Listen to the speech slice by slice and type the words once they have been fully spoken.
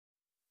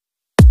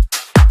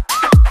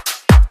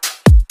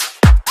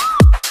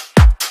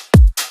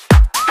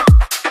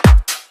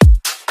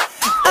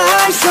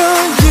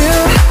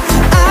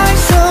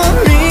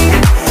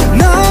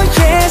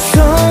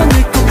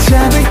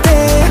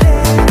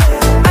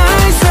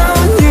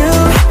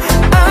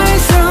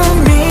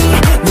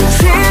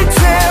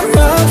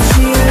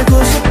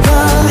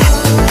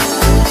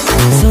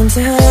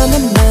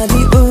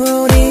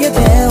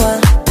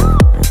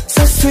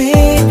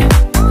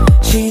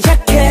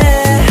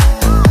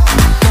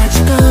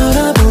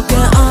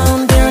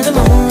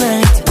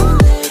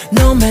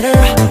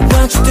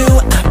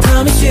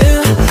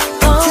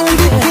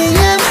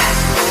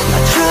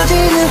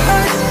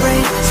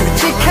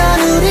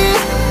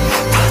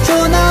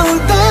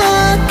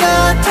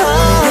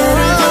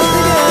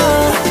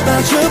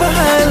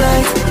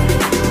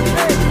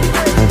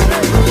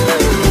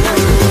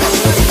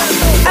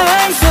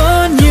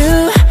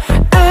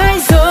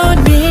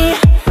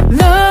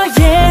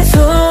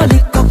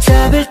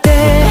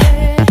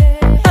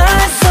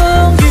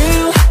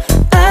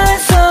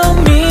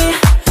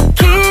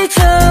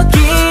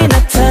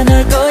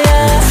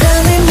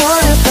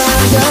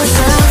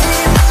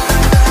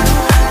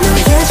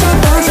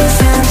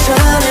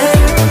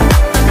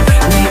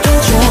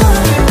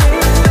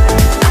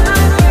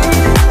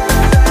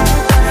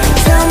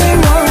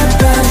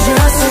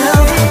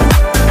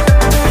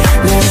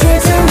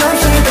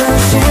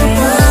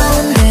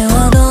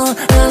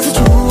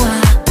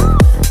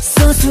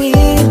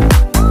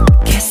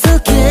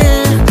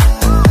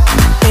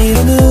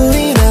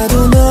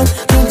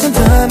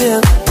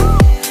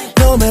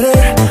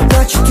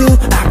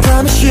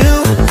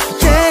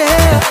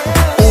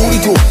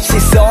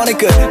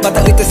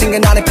끝마다 이때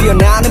생각나는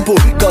피어나는 불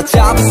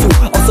걷잡을 수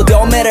없어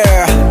don't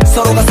matter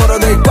서로가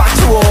서로를 꽉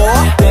채워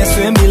Dance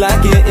with me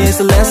like it is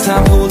the last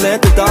time. Who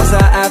let the dogs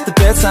out after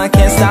bedtime?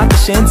 Can't stop the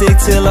shindig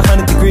till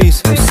 100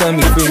 degrees. Set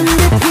me free.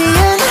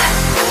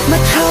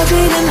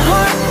 맞춰지는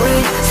heart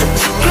rate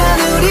솔직한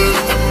우리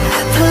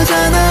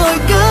터져나